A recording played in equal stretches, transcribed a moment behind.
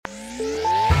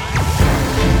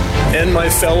and my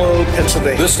fellow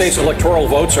Pennsylvanians. This state's electoral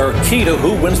votes are key to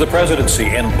who wins the presidency,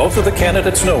 and both of the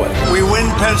candidates know it. We win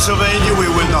Pennsylvania, we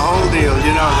win the whole deal.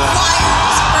 You know that.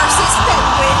 Lions versus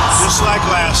penguins. Just like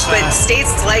last time. But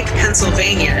states like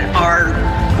Pennsylvania are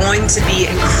going to be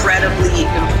incredibly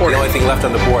important. The only thing left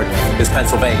on the board is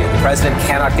Pennsylvania. The president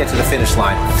cannot get to the finish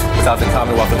line without the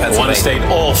Commonwealth of Pennsylvania. One state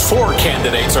all four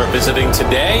candidates are visiting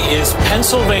today is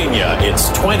Pennsylvania. Its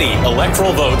 20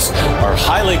 electoral votes are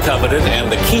highly coveted,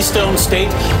 and the Keystone State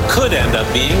could end up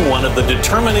being one of the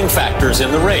determining factors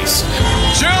in the race.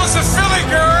 Jill's a Philly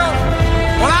girl.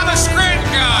 Well, I'm a Scranton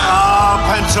guy. Oh,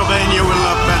 Pennsylvania, we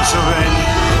love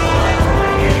Pennsylvania.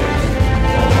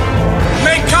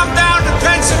 May come down to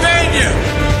Pennsylvania.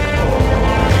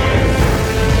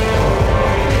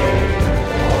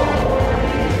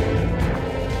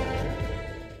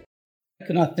 I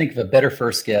could not think of a better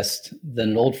first guest than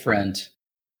an old friend,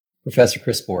 Professor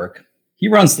Chris Bourque. He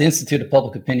runs the Institute of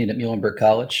Public Opinion at Muhlenberg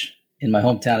College in my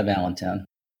hometown of Allentown.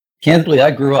 Candidly, I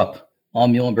grew up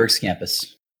on Muhlenberg's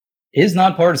campus. His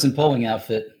nonpartisan polling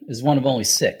outfit is one of only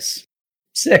six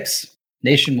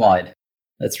nationwide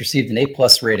that's received an A+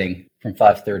 rating from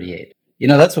 538. You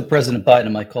know, that's what President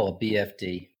Biden might call a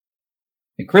BFD.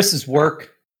 And Chris's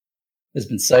work has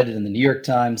been cited in the New York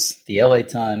Times, the LA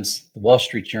Times, the Wall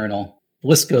Street Journal. The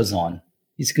list goes on.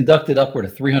 He's conducted upward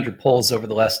of 300 polls over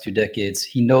the last 2 decades.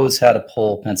 He knows how to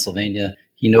poll Pennsylvania.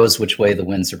 He knows which way the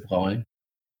winds are blowing.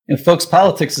 And folks,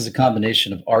 politics is a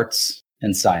combination of arts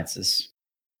and sciences.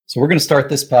 So we're going to start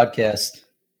this podcast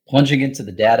plunging into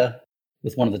the data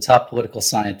with one of the top political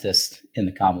scientists in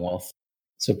the Commonwealth.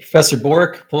 So Professor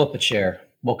Bourque, pull up a chair.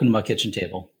 Welcome to my kitchen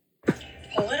table.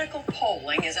 Political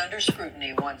polling is under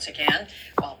scrutiny once again,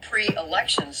 while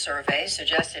pre-election surveys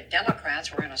suggested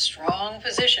Democrats were in a strong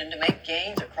position to make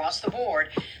gains across the board.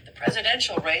 The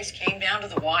presidential race came down to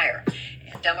the wire,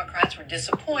 and Democrats were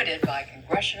disappointed by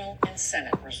congressional and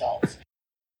Senate results.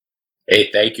 Hey,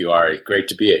 thank you, Ari. Great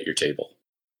to be at your table.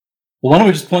 Well, why don't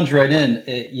we just plunge right in?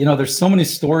 You know, there's so many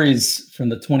stories from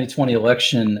the 2020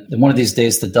 election that one of these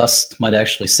days the dust might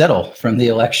actually settle from the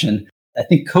election. I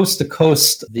think coast to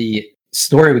coast, the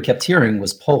story we kept hearing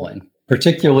was polling.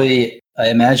 Particularly, I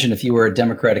imagine if you were a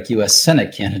Democratic U.S.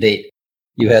 Senate candidate,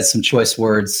 you had some choice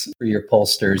words for your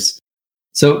pollsters.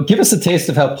 So give us a taste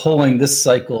of how polling this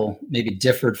cycle maybe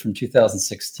differed from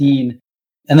 2016,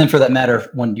 and then for that matter,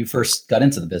 when you first got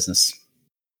into the business.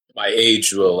 My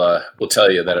age will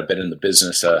tell you that I've been in the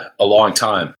business a long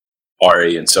time,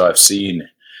 Ari, and so I've seen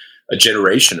a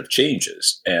generation of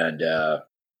changes, and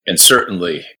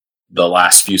certainly the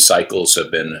last few cycles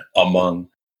have been among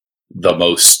the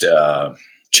most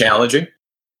challenging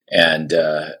and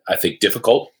I think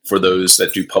difficult for those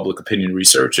that do public opinion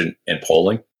research and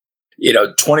polling. You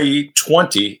know,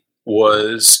 2020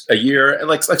 was a year,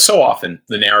 like so often,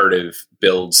 the narrative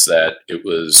builds that it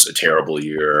was a terrible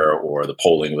year or the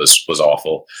polling was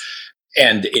awful.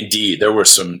 And indeed, there were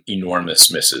some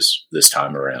enormous misses this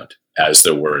time around, as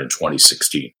there were in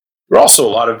 2016. There were also a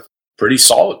lot of pretty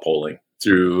solid polling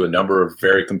through a number of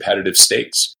very competitive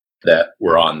states that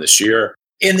were on this year.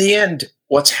 In the end,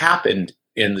 what's happened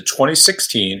in the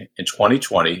 2016 and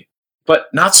 2020, but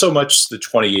not so much the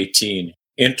 2018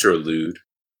 interlude,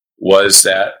 was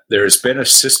that there's been a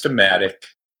systematic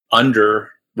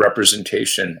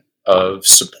underrepresentation of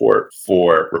support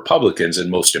for Republicans,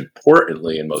 and most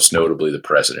importantly and most notably the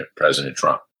President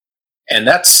Trump. And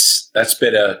that's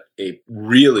been a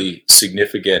really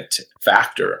significant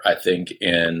factor, I think,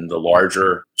 in the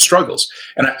larger struggles.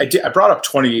 And I brought up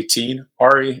 2018,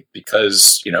 Ari,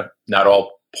 because, you know, not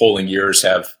all polling years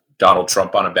have Donald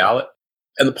Trump on a ballot.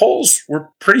 And the polls were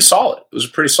pretty solid. It was a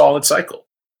pretty solid cycle.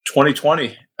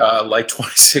 2020, like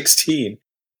 2016,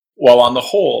 while on the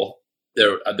whole,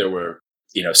 there were,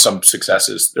 you know, some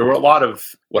successes, there were a lot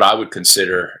of what I would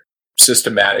consider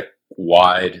systematic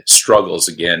wide struggles,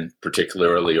 again,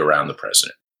 particularly around the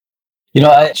president. You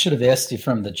know, I should have asked you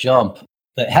from the jump,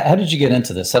 but how did you get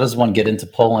into this? How does one get into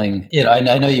polling? You know,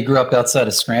 I know you grew up outside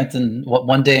of Scranton. What,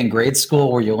 one day in grade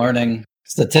school, were you learning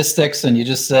statistics and you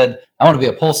just said, I want to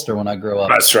be a pollster when I grow up?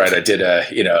 That's right. I did a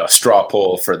straw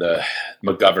poll for the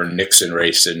McGovern-Nixon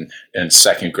race in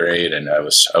second grade, and I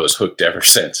was hooked ever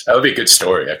since. That would be a good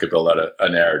story. I could build out a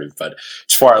narrative, but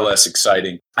it's far less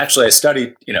exciting. Actually, I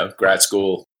studied, grad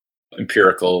school,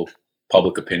 empirical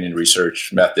public opinion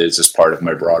research methods as part of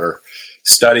my broader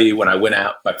study. When I went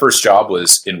out, my first job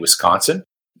was in Wisconsin,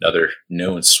 another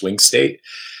known swing state.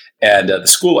 And the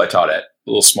school I taught at, a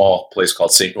little small place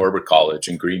called St. Norbert College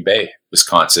in Green Bay,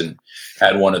 Wisconsin,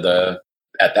 had one of the,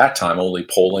 at that time, only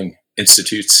polling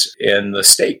institutes in the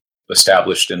state.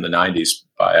 established in the 90s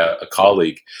by a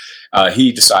colleague.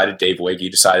 Dave Wiggy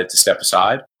decided to step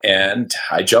aside, and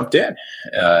I jumped in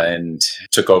and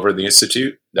took over the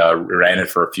Institute, ran it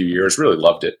for a few years, really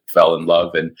loved it, fell in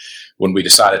love. And when we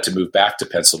decided to move back to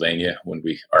Pennsylvania, when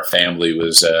our family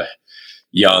was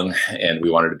young and we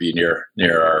wanted to be near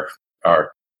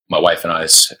my wife and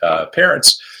I's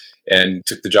parents, and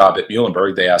took the job at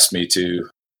Muhlenberg, they asked me to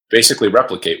basically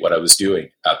replicate what I was doing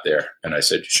out there. And I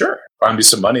said, sure, find me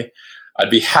some money,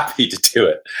 I'd be happy to do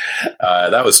it.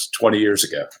 That was 20 years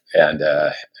ago. And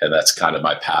that's kind of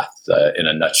my path in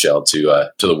a nutshell to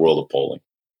the world of polling.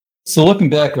 So looking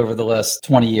back over the last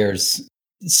 20 years,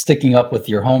 sticking up with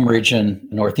your home region,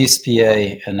 Northeast PA,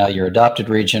 and now your adopted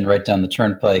region right down the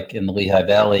turnpike in the Lehigh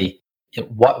Valley,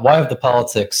 why have the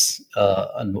politics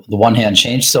on the one hand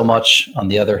changed so much, on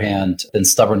the other hand been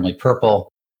stubbornly purple?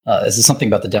 Is it something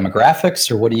about the demographics,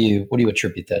 or what do you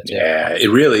attribute that to? Yeah, it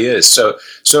really is. So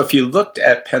if you looked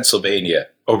at Pennsylvania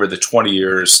over the 20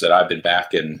 years that I've been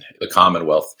back in the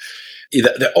Commonwealth,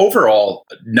 the overall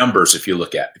numbers, if you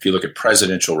look at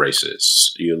presidential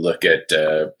races, you look at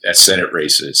Senate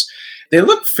races, they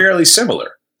look fairly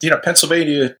similar.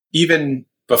 Pennsylvania, even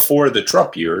before the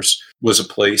Trump years, was a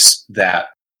place that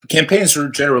campaigns were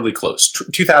generally close.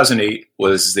 2008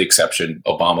 was the exception.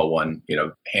 Obama won,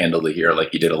 handily here, like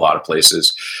he did a lot of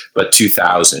places. But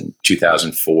 2000,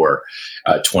 2004,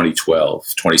 2012,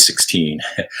 2016,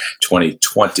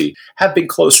 2020 have been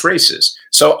close races.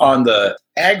 So on the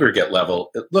aggregate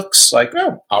level, it looks like,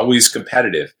 always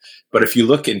competitive. But if you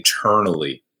look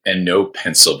internally and know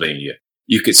Pennsylvania,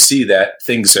 you could see that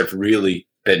things have really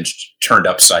been turned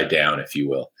upside down, if you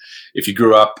will. If you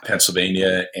grew up in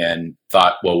Pennsylvania and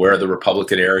thought, well, where are the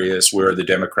Republican areas? Where are the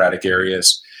Democratic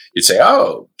areas? You'd say,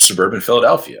 suburban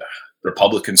Philadelphia,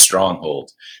 Republican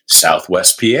stronghold.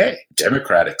 Southwest PA,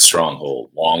 Democratic stronghold,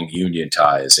 long union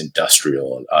ties,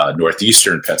 industrial.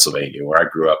 Northeastern Pennsylvania, where I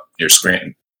grew up near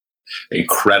Scranton,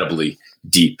 incredibly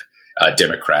deep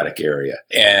Democratic area.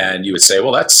 And you would say,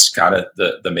 well, that's kind of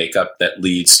the makeup that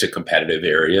leads to competitive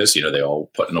areas. They all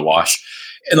put in the wash.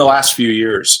 In the last few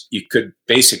years, you could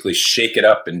basically shake it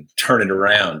up and turn it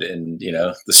around. And,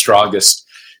 the strongest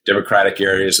Democratic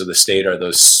areas of the state are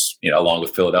those, along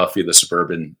with Philadelphia, the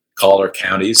suburban collar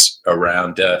counties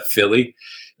around Philly.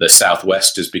 The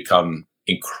Southwest has become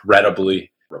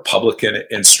incredibly Republican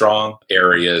and strong.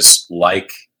 Areas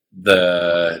like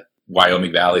the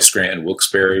Wyoming Valley, Scranton,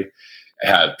 Wilkes-Barre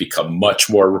have become much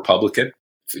more Republican,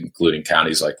 including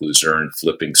counties like Luzerne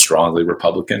flipping strongly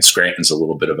Republican. Scranton's a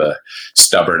little bit of a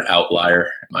stubborn outlier.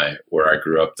 Where I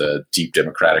grew up, the deep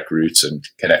Democratic roots and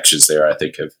connections there, I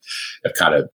think, have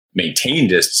kind of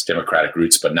maintained its Democratic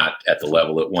roots, but not at the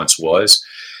level it once was.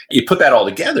 You put that all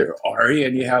together, Ari,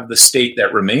 and you have the state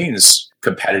that remains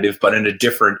competitive, but in a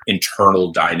different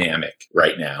internal dynamic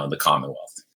right now in the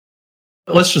Commonwealth.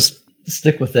 Let's just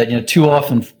stick with that. Too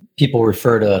often people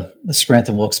refer to the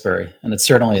Scranton Wilkes-Barre, and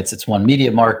it's one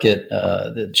media market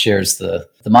that shares the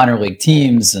minor league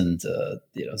teams and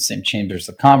same chambers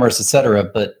of commerce, et cetera.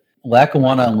 But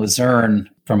Lackawanna and Luzerne,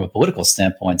 from a political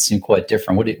standpoint, seem quite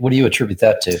different. What do you attribute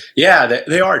that to? Yeah,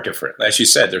 they are different. As you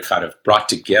said, they're kind of brought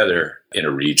together in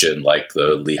a region like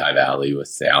the Lehigh Valley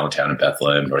with Allentown and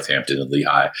Bethlehem, Northampton and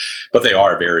Lehigh, but they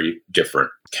are very different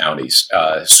counties.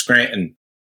 Scranton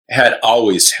had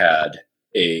always had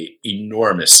a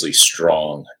enormously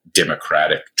strong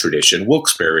Democratic tradition.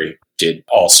 Wilkes-Barre did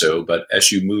also, but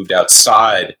as you moved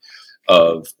outside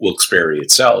of Wilkes-Barre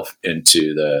itself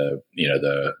into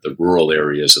the rural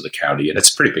areas of the county, and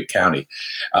it's a pretty big county,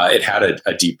 it had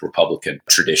a deep Republican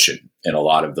tradition in a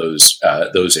lot of those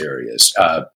areas.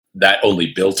 That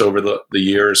only built over the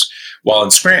years. While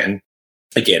in Scranton,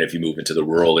 again, if you move into the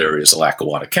rural areas of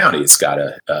Lackawanna County, it's got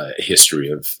a history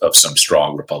of some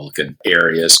strong Republican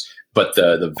areas. But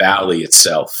the valley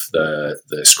itself, the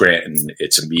Scranton,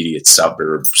 its immediate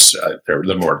suburbs, they're a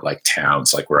little more like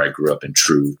towns, like where I grew up in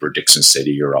Troop or Dixon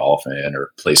City or Alphen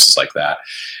or places like that,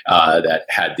 that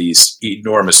had these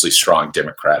enormously strong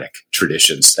Democratic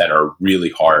traditions that are really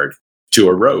hard to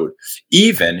erode,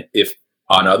 even if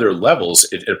on other levels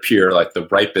it appear like the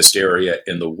ripest area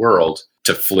in the world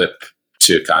to flip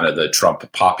to kind of the Trump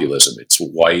populism. It's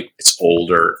white, it's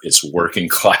older, it's working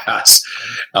class,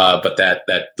 but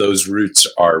that those roots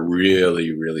are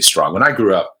really, really strong. When I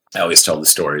grew up, I always tell the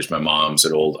stories. My mom's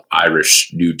an old Irish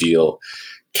New Deal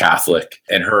Catholic,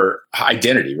 and her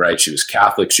identity, right? She was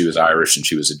Catholic, she was Irish, and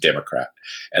she was a Democrat.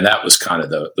 And that was kind of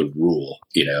the rule,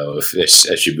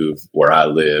 as you move where I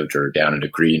lived or down into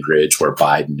Green Ridge, where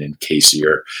Biden and Casey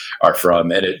are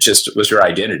from. And it just was her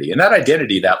identity. And that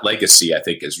identity, that legacy, I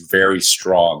think, is very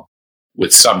strong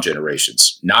with some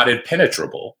generations, not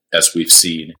impenetrable as we've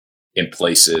seen in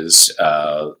places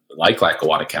like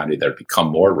Lackawanna County that have become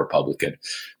more Republican,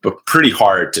 but pretty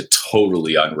hard to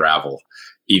totally unravel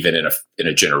even in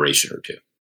a generation or two.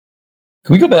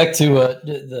 Can we go back to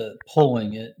the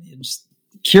polling? Just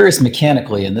curious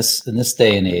mechanically in this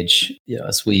day and age,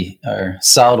 as we are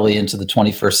solidly into the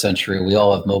 21st century, we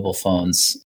all have mobile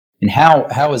phones. And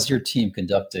how is your team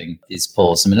conducting these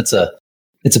polls? I mean, it's a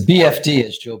BFD,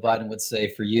 as Joe Biden would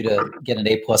say, for you to get an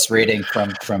A+ rating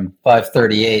from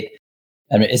 538.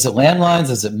 I mean, is it landlines?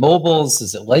 Is it mobiles?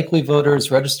 Is it likely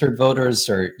voters, registered voters,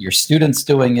 or your students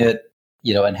doing it?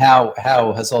 And how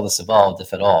has all this evolved,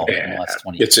 if at all, in the last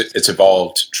 20 years? It's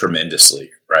evolved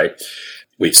tremendously, right?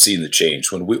 We've seen the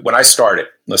change. When I started,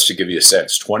 let's just give you a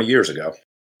sense, 20 years ago,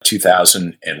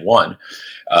 2001,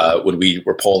 when we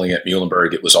were polling at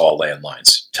Muhlenberg, it was all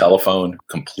landlines. Telephone,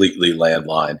 completely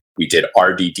landline. We did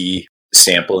RDD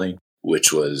sampling,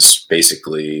 which was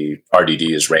basically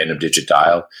RDD is random digit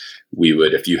dial. We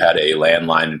would, if you had a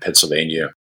landline in Pennsylvania,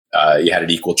 you had an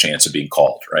equal chance of being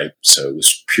called, right? So it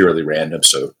was purely random.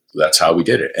 So that's how we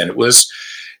did it. And it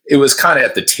was kind of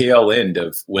at the tail end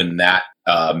of when that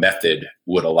method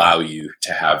would allow you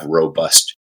to have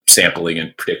robust sampling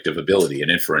and predictive ability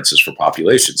and inferences for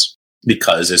populations.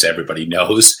 Because as everybody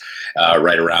knows,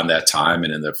 right around that time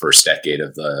and in the first decade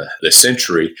of the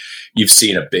century, you've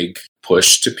seen a big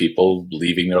push to people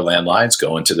leaving their landlines,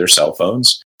 going to their cell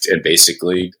phones. And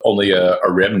basically only a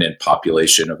remnant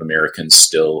population of Americans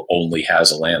still only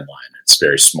has a landline. It's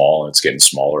very small and it's getting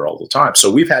smaller all the time.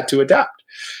 So we've had to adapt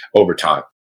over time.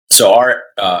 So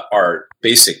our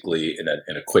basically in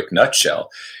a quick nutshell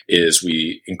is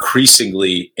we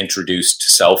increasingly introduced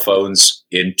cell phones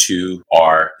into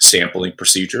our sampling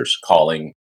procedures,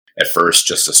 calling at first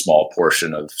just a small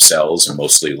portion of cells and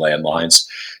mostly landlines,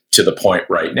 to the point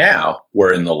right now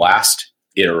where in the last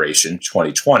iteration,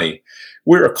 2020,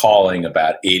 we were calling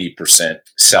about 80%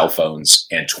 cell phones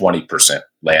and 20%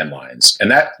 landlines.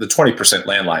 And that the 20%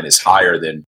 landline is higher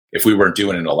than if we weren't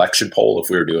doing an election poll.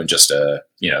 If we were doing just a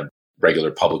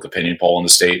regular public opinion poll in the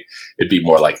state, it'd be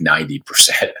more like 90%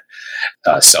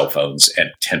 cell phones and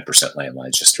 10%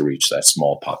 landlines just to reach that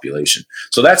small population.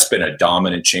 So that's been a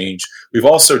dominant change. We've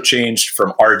also changed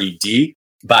from RDD.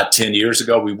 About 10 years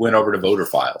ago, we went over to voter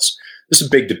files. There's a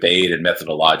big debate, and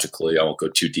methodologically, I won't go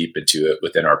too deep into it,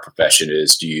 within our profession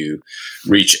is, do you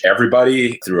reach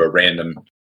everybody through a random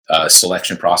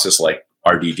selection process like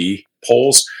RDD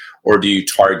polls, or do you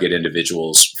target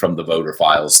individuals from the voter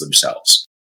files themselves?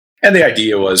 And the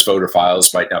idea was voter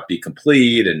files might not be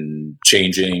complete and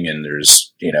changing, and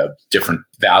there's different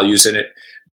values in it,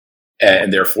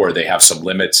 and therefore they have some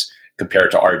limits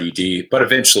compared to RDD. But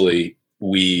eventually,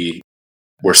 we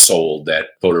were sold that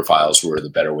voter files were the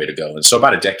better way to go. And so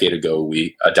about a decade ago,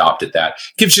 we adopted that.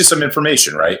 Gives you some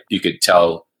information, right? You could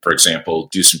tell, for example,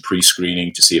 do some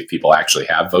pre-screening to see if people actually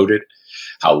have voted,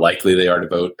 how likely they are to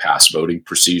vote, past voting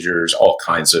procedures, all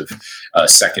kinds of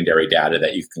secondary data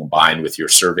that you can combine with your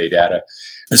survey data.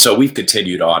 And so we've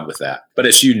continued on with that. But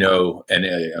as you know, and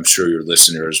I'm sure your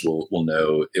listeners will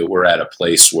know, we're at a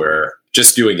place where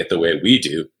just doing it the way we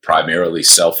do, primarily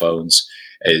cell phones,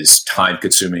 is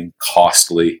time-consuming,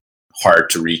 costly, hard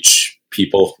to reach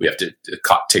people. We have to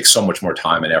take so much more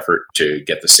time and effort to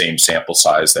get the same sample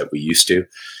size that we used to.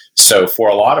 So for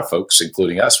a lot of folks,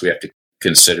 including us, we have to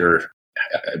consider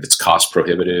if it's cost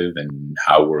prohibitive and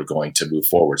how we're going to move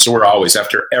forward. So we're always,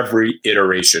 after every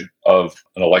iteration of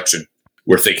an election,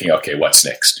 we're thinking, okay, what's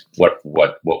next? What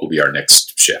will be our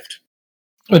next shift?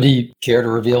 Well, do you care to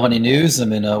reveal any news? I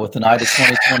mean, with an eye to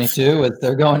 2022, is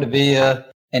there going to be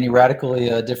any radically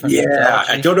different? Yeah,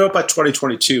 I don't know about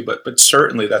 2022, but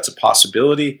certainly that's a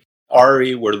possibility.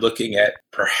 Ari, we're looking at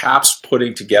perhaps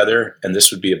putting together, and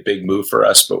this would be a big move for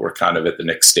us, but we're kind of at the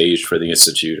next stage for the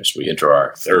Institute as we enter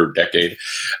our third decade,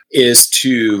 is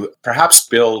to perhaps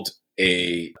build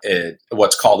a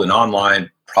what's called an online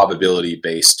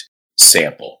probability-based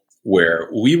sample, where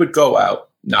we would go out,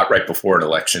 not right before an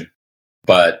election,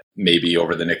 but maybe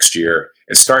over the next year,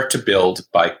 and start to build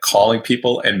by calling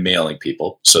people and mailing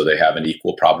people so they have an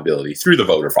equal probability through the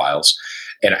voter files,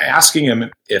 and asking them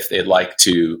if they'd like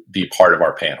to be part of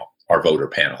our panel, our voter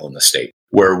panel in the state,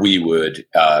 where we would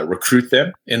recruit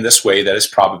them in this way that is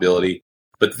probability.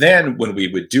 But then when we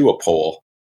would do a poll,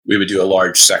 we would do a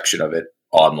large section of it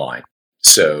online.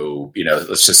 So,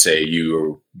 let's just say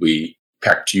we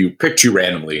picked you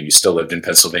randomly and you still lived in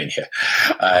Pennsylvania,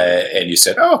 and you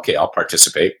said, oh, okay, I'll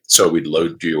participate. So we'd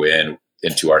load you in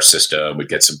into our system. We'd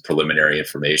get some preliminary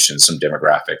information, some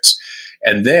demographics.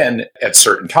 And then at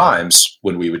certain times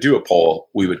when we would do a poll,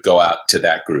 we would go out to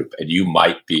that group, and you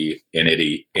might be in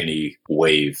any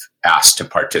wave asked to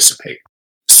participate.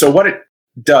 So what it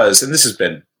does, and this has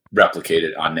been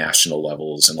replicated on national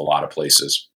levels in a lot of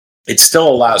places, it still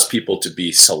allows people to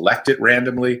be selected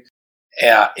randomly.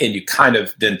 And you kind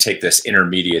of then take this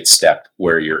intermediate step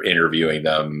where you're interviewing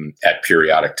them at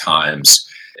periodic times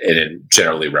in a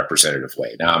generally representative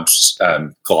way. Now,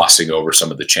 I'm glossing over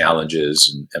some of the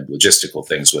challenges and logistical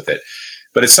things with it,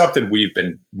 but it's something we've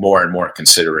been more and more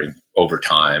considering over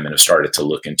time and have started to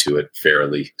look into it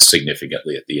fairly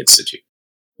significantly at the Institute.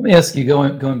 Let me ask you,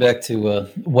 going back to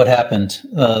what happened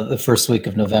the first week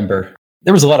of November,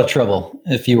 there was a lot of trouble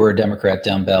if you were a Democrat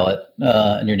down ballot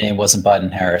and your name wasn't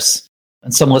Biden-Harris.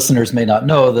 And some listeners may not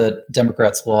know that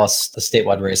Democrats lost the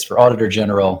statewide race for Auditor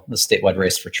General, the statewide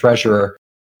race for Treasurer,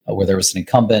 where there was an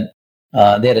incumbent.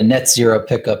 They had a net zero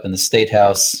pickup in the State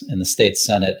House and the State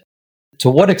Senate. To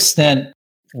what extent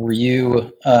were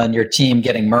you and your team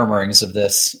getting murmurings of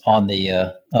this on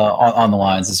the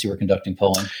lines as you were conducting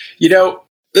polling?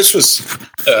 This was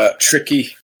a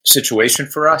tricky situation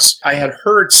for us. I had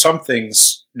heard some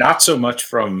things, not so much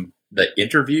from the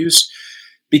interviews,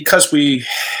 because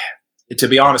to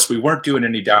be honest, we weren't doing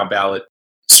any down ballot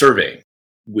surveying.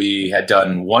 We had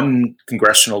done one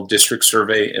congressional district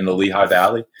survey in the Lehigh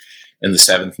Valley in the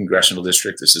 7th Congressional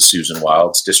District. This is Susan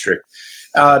Wild's district,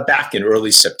 back in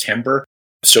early September.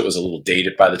 So it was a little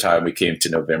dated by the time we came to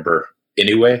November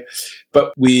anyway.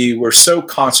 But we were so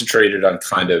concentrated on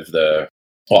kind of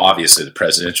obviously the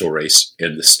presidential race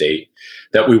in the state,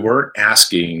 that we weren't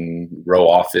asking row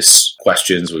office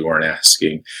questions.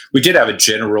 We did have a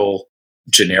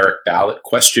generic ballot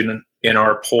question in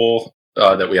our poll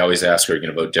that we always ask, are you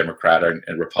going to vote Democrat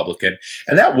and Republican?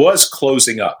 And that was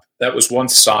closing up. That was the one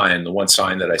sign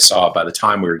that I saw. By the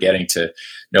time we were getting to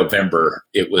November,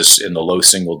 it was in the low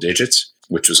single digits,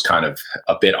 which was kind of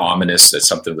a bit ominous that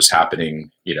something was happening,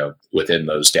 within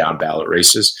those down ballot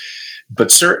races. But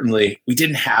certainly we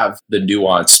didn't have the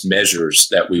nuanced measures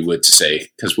that we would say,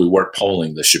 because we weren't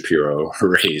polling the Shapiro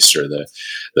race or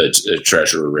the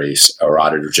treasurer race or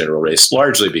auditor general race,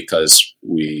 largely because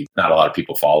not a lot of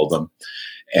people follow them.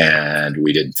 And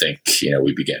we didn't think,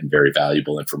 we'd be getting very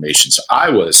valuable information. So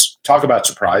talk about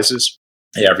surprises.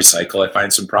 Every cycle I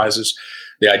find surprises.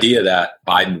 The idea that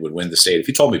Biden would win the state, if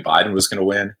you told me Biden was going to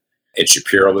win and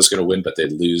Shapiro was going to win, but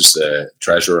they'd lose the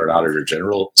treasurer and auditor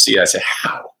general seat, I'd say,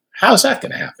 how? How's that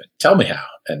going to happen? Tell me how.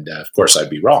 And of course, I'd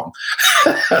be wrong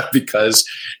because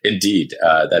indeed,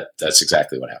 that's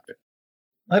exactly what happened.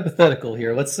 Hypothetical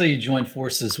here. Let's say you join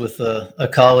forces with a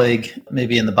colleague,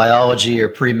 maybe in the biology or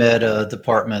pre-med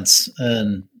departments,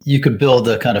 and you could build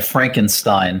a kind of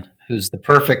Frankenstein who's the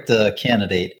perfect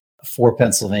candidate for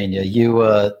Pennsylvania.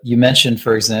 You mentioned,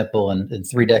 for example, in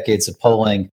 3 decades of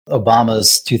polling,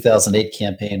 Obama's 2008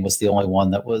 campaign was the only one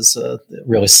that was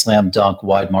really slam dunk,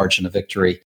 wide margin of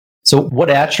victory. So what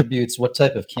attributes, what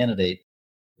type of candidate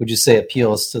would you say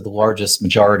appeals to the largest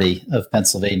majority of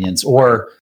Pennsylvanians? Or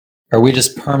are we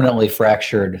just permanently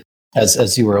fractured,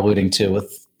 as you were alluding to,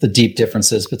 with the deep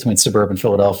differences between suburban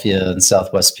Philadelphia and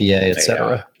Southwest PA, et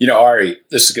cetera? Ari,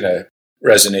 this is going to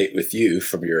resonate with you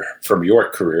from your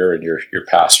career and your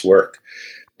past work.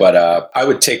 But I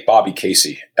would take Bobby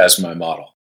Casey as my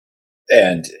model.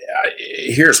 And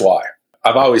here's why.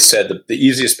 I've always said that the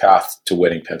easiest path to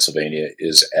winning Pennsylvania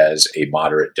is as a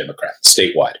moderate Democrat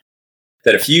statewide.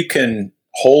 That if you can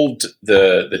hold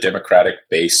the Democratic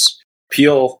base,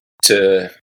 appeal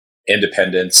to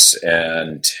independents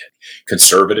and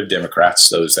conservative Democrats,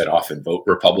 those that often vote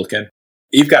Republican,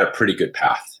 you've got a pretty good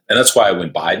path. And that's why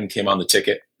when Biden came on the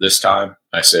ticket this time,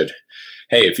 I said,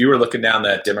 hey, if you were looking down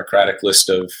that Democratic list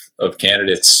of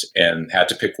candidates and had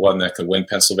to pick one that could win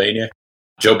Pennsylvania,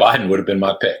 Joe Biden would have been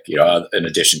my pick, in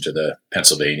addition to the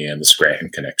Pennsylvania and the Scranton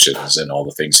connections and all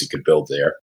the things he could build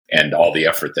there and all the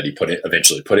effort that he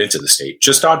eventually put into the state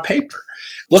just on paper.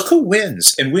 Look who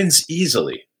wins and wins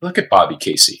easily. Look at Bobby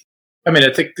Casey. I mean,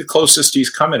 I think the closest he's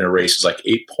come in a race is like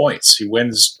 8 points. He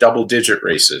wins double-digit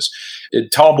races.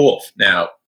 Tom Wolf. Now,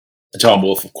 Tom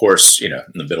Wolf, of course, in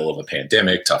the middle of a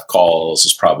pandemic, tough calls,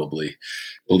 is probably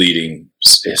bleeding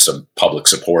some public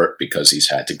support because he's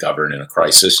had to govern in a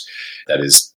crisis that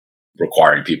is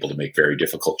requiring people to make very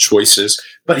difficult choices.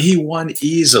 But he won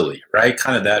easily, right?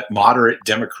 Kind of that moderate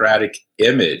Democratic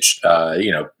image,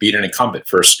 beat an incumbent,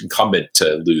 first incumbent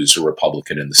to lose a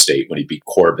Republican in the state when he beat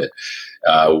Corbett,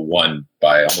 won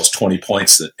by almost 20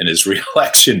 points in his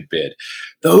reelection bid.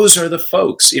 Those are the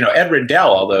folks. Ed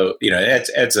Rendell, although,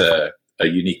 Ed's a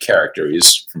unique character.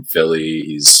 He's from Philly.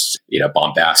 He's,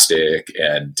 bombastic,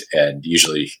 and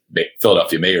usually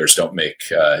Philadelphia mayors don't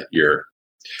make your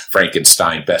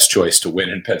Frankenstein best choice to win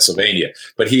in Pennsylvania.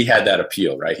 But he had that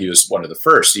appeal, right? He was one of the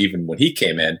first, even when he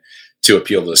came in, to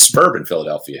appeal to suburban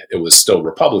Philadelphia. It was still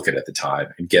Republican at the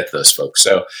time, and get those folks.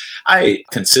 So I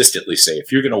consistently say,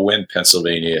 if you're going to win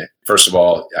Pennsylvania, first of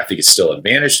all, I think it's still an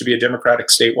advantage to be a Democratic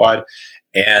statewide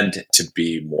and to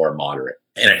be more moderate.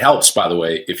 And it helps, by the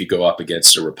way, if you go up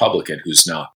against a Republican who's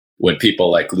not. When people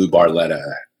like Lou Barletta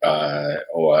are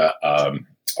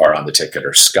on the ticket,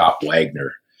 or Scott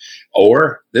Wagner,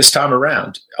 or this time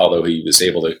around, although he was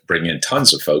able to bring in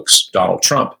tons of folks, Donald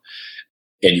Trump,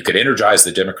 and you could energize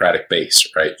the Democratic base,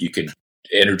 right? You can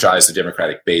energize the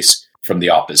Democratic base from the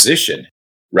opposition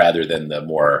rather than the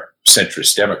more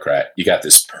centrist Democrat. You got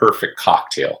this perfect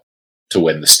cocktail to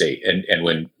win the state. And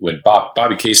when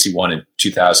Bobby Casey won in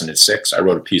 2006, I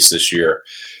wrote a piece this year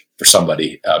for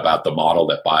somebody about the model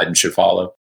that Biden should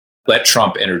follow. Let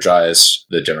Trump energize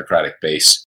the Democratic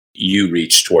base. You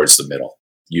reach towards the middle.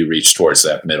 You reach towards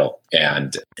that middle.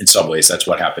 And in some ways, that's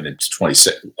what happened in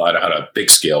 26 on a big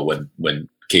scale when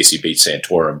Casey beat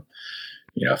Santorum,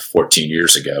 14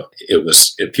 years ago.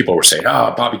 People were saying,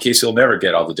 Bobby Casey will never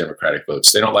get all the Democratic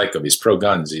votes. They don't like him. He's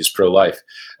pro-guns. He's pro-life.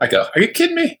 I go, are you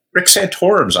kidding me? Rick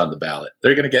Santorum's on the ballot.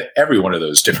 They're going to get every one of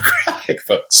those Democratic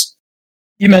votes.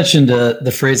 You mentioned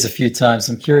the phrase a few times.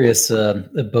 I'm curious,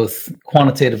 both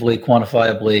quantitatively,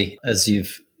 quantifiably, as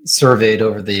you've surveyed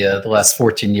over the last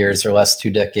 14 years or last 2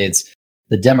 decades,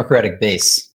 the Democratic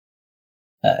base.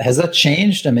 Has that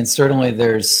changed? I mean, certainly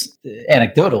there's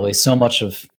anecdotally so much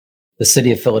of the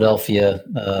city of Philadelphia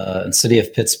and city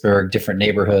of Pittsburgh, different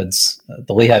neighborhoods,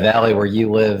 the Lehigh Valley where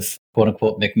you live, quote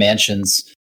unquote,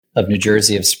 McMansions of New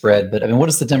Jersey have spread. But I mean, what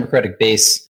is the Democratic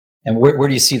base, and where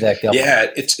do you see that going? Yeah,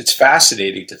 it's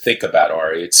fascinating to think about,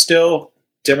 Ari. It's still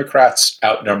Democrats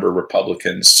outnumber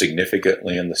Republicans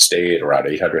significantly in the state, around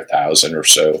 800,000 or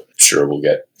so. I'm sure we'll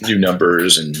get new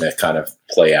numbers and that kind of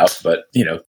play out. But,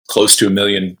 close to 1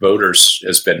 million voters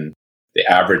has been the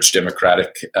average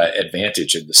Democratic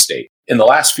advantage in the state. In the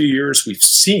last few years, we've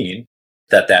seen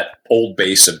that old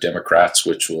base of Democrats,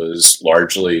 which was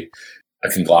largely a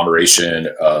conglomeration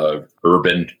of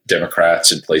urban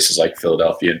Democrats in places like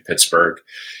Philadelphia and Pittsburgh,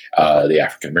 the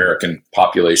African-American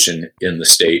population in the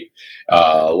state,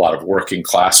 a lot of working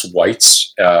class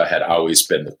whites had always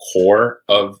been the core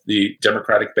of the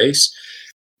Democratic base.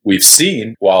 We've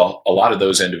seen, while a lot of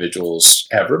those individuals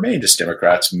have remained as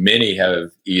Democrats, many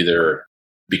have either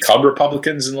become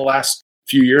Republicans in the last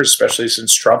few years, especially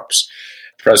since Trump's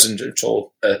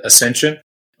presidential ascension,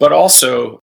 but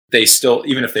also they still,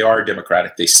 even if they are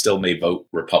Democratic, they still may vote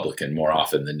Republican more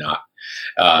often than not.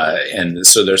 And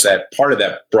so there's that part of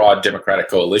that broad Democratic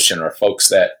coalition are folks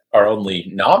that are only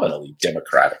nominally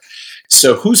Democratic.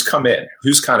 So who's come in?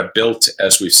 Who's kind of built,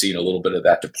 as we've seen a little bit of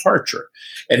that departure?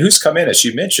 And who's come in, as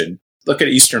you mentioned, look at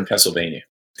Eastern Pennsylvania,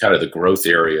 kind of the growth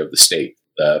area of the state.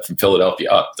 From Philadelphia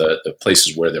up, the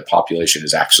places where the population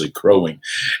is actually growing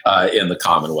in the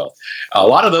Commonwealth. A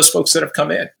lot of those folks that have come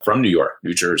in from New York,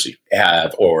 New Jersey,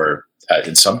 have, or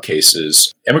in some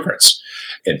cases, immigrants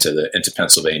into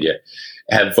Pennsylvania,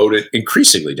 have voted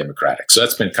increasingly Democratic. So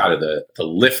that's been kind of the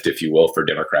lift, if you will, for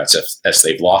Democrats as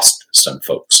they've lost some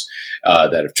folks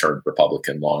that have turned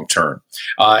Republican long term.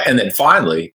 And then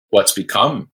finally, what's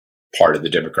become part of the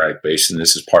Democratic base, and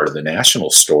this is part of the national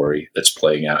story that's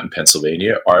playing out in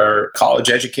Pennsylvania, are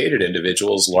college-educated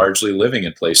individuals largely living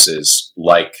in places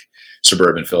like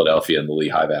suburban Philadelphia and the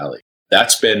Lehigh Valley.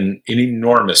 That's been an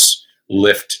enormous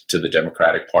lift to the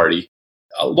Democratic Party,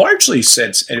 largely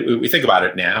since, and we think about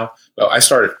it now, well, I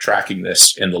started tracking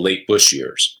this in the late Bush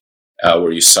years,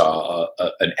 where you saw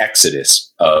an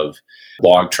exodus of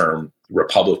long-term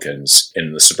Republicans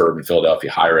in the suburban Philadelphia,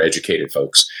 higher educated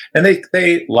folks. And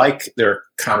they like their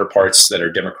counterparts that are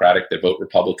Democratic that vote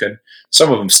Republican. Some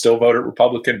of them still voted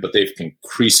Republican, but they've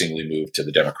increasingly moved to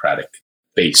the Democratic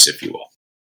base, if you will.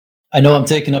 I know I'm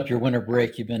taking up your winter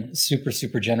break. You've been super,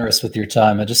 super generous with your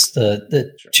time. I just,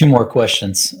 2 more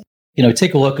questions.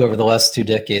 Take a look over the last 2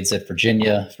 decades at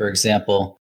Virginia, for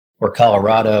example, or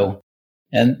Colorado.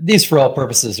 And these, for all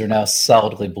purposes, are now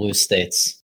solidly blue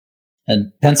states.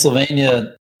 And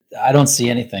Pennsylvania, I don't see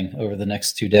anything over the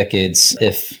next 2 decades,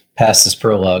 if past this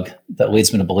prologue, that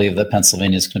leads me to believe that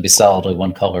Pennsylvania is going to be solidly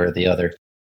one color or the other.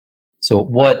 So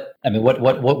what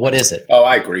is it? Oh,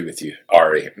 I agree with you,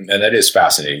 Ari. And that is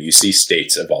fascinating. You see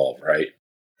states evolve, right?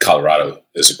 Colorado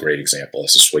is a great example.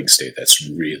 It's a swing state that's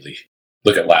really,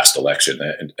 look at last election,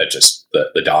 and just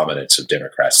the dominance of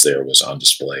Democrats there was on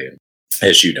display. And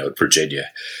as you know,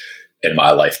 Virginia, in my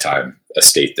lifetime, a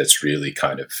state that's really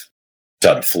kind of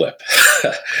done flip.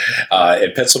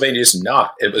 And Pennsylvania is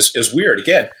not. It was weird.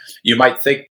 Again, you might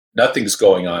think nothing's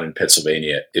going on in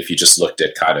Pennsylvania if you just looked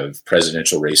at kind of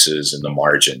presidential races and the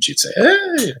margins. You'd say,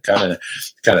 hey, kind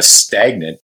of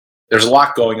stagnant. There's a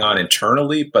lot going on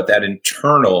internally, but that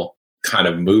internal kind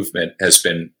of movement has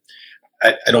been,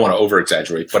 I don't want to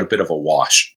over-exaggerate, but a bit of a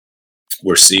wash.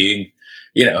 We're seeing,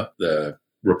 the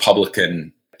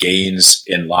Republican gains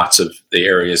in lots of the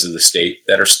areas of the state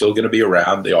that are still going to be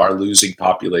around. They are losing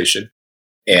population.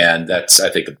 And that's, I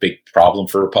think, a big problem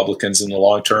for Republicans in the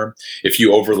long term. If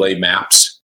you overlay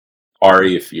maps,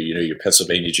 Ari, if you know your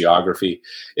Pennsylvania geography,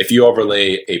 if you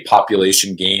overlay a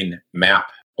population gain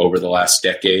map over the last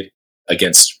decade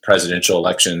against presidential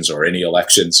elections or any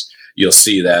elections, you'll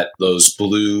see that those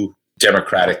blue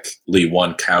Democratically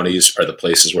won counties are the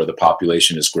places where the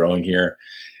population is growing here.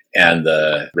 And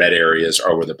the red areas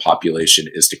are where the population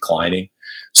is declining.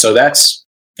 So that's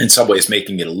in some ways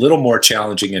making it a little more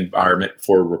challenging environment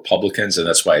for Republicans. And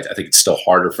that's why I think it's still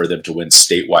harder for them to win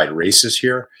statewide races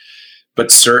here.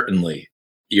 But certainly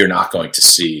you're not going to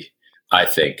see, I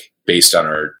think, based on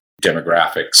our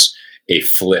demographics, a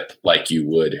flip like you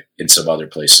would in some other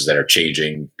places that are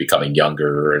changing, becoming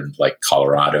younger, and like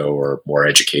Colorado, or more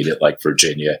educated like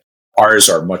Virginia. Ours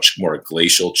are much more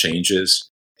glacial changes.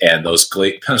 And those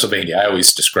Pennsylvania, I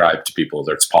always describe to people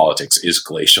that its politics is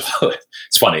glacial.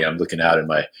 It's funny. I'm looking out in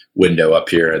my window up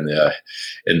here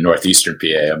in northeastern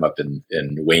PA. I'm up in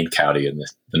Wayne County in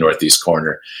the northeast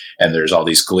corner, and there's all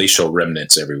these glacial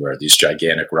remnants everywhere. These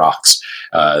gigantic rocks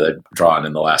that drawn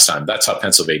in the last time. That's how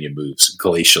Pennsylvania moves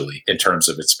glacially in terms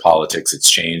of its politics, its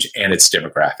change, and its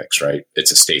demographics. Right?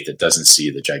 It's a state that doesn't see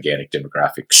the gigantic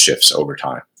demographic shifts over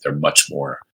time. They're much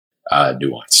more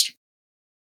nuanced.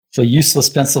 So useless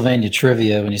Pennsylvania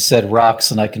trivia, when you said rocks,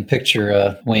 and I can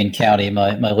picture Wayne County,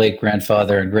 my late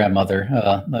grandfather and grandmother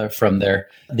from there.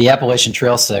 The Appalachian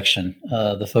Trail section,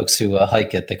 the folks who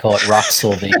hike it, they call it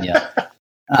Rocksylvania.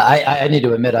 I need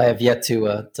to admit, I have yet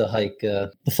to hike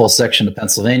the full section of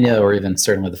Pennsylvania, or even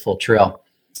certainly the full trail.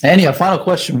 Anyhow, final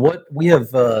question. We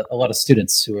have a lot of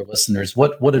students who are listeners.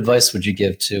 What advice would you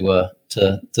give to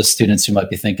students who might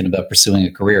be thinking about pursuing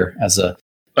a career as a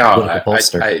political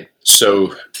pollster? I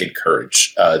so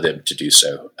encourage them to do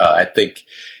so. I think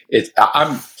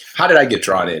how did I get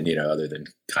drawn in, other than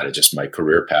kind of just my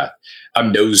career path?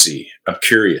 I'm nosy. I'm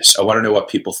curious. I want to know what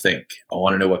people think. I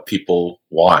want to know what people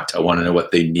want. I want to know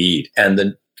what they need. And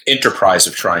the enterprise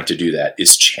of trying to do that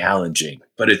is challenging,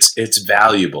 but it's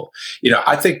valuable.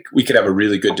 I think we could have a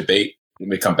really good debate. We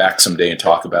may come back someday and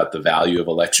talk about the value of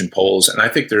election polls. And I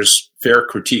think there's fair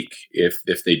critique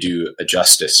if they do a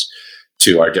justice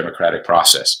to our democratic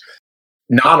process.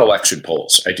 Non-election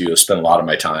polls, I do spend a lot of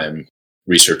my time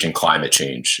researching climate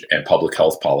change and public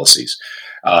health policies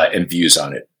and views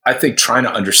on it. I think trying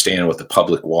to understand what the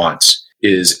public wants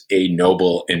is a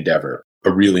noble endeavor,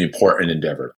 a really important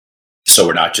endeavor. So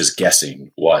we're not just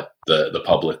guessing what the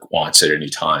public wants at any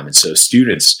time. And so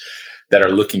students that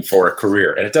are looking for a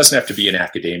career, and it doesn't have to be in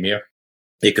academia,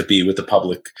 it could be with a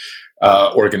public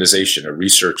organization, a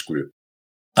research group,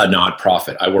 a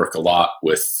nonprofit. I work a lot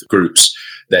with groups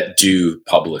that do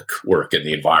public work in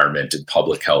the environment and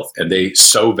public health, and they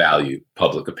so value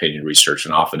public opinion research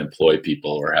and often employ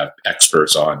people or have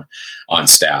experts on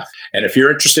staff. And if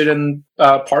you're interested in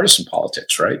partisan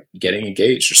politics, right, getting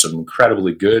engaged, there's some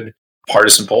incredibly good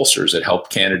partisan pollsters that help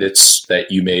candidates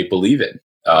that you may believe in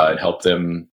and help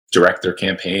them direct their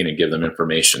campaign and give them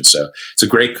information. So it's a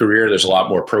great career. There's a lot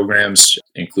more programs,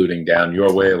 including down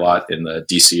your way, a lot in the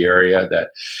DC area that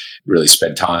really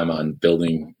spend time on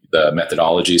building the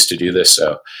methodologies to do this.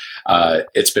 So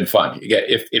it's been fun.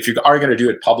 If you are going to do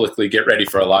it publicly, get ready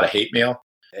for a lot of hate mail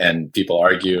and people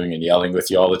arguing and yelling with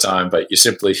you all the time. But you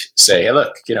simply say, hey,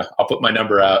 look, I'll put my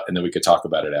number out and then we could talk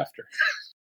about it after.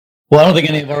 Well, I don't think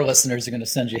any of our listeners are going to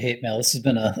send you hate mail. This has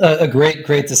been a great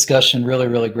discussion. Really,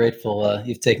 really grateful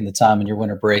you've taken the time in your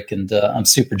winter break. And I'm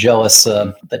super jealous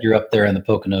that you're up there in the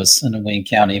Poconos and in Wayne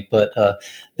County. But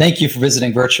thank you for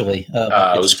visiting virtually.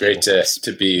 It was great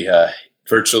to be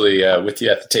virtually with you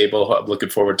at the table. I'm looking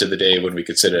forward to the day when we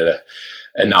could sit at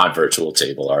a non-virtual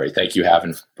table, Ari. Thank you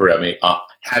for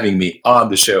having me on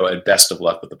the show, and best of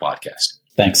luck with the podcast.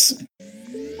 Thanks.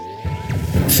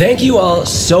 Thank you all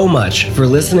so much for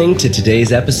listening to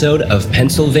today's episode of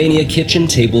Pennsylvania Kitchen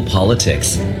Table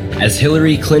Politics. As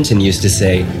Hillary Clinton used to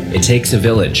say, it takes a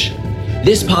village.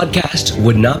 This podcast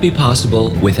would not be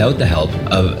possible without the help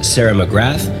of Sarah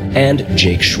McGrath and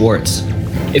Jake Schwartz.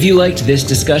 If you liked this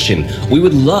discussion, we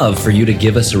would love for you to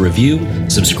give us a review,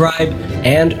 subscribe,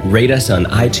 and rate us on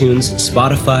iTunes,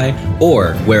 Spotify,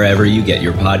 or wherever you get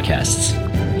your podcasts.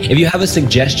 If you have a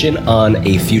suggestion on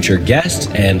a future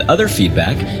guest and other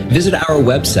feedback, visit our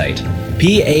website,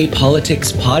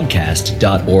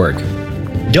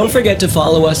 papoliticspodcast.org. Don't forget to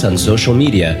follow us on social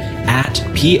media at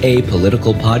PA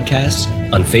Political Podcast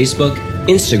on Facebook,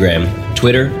 Instagram,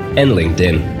 Twitter, and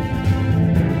LinkedIn.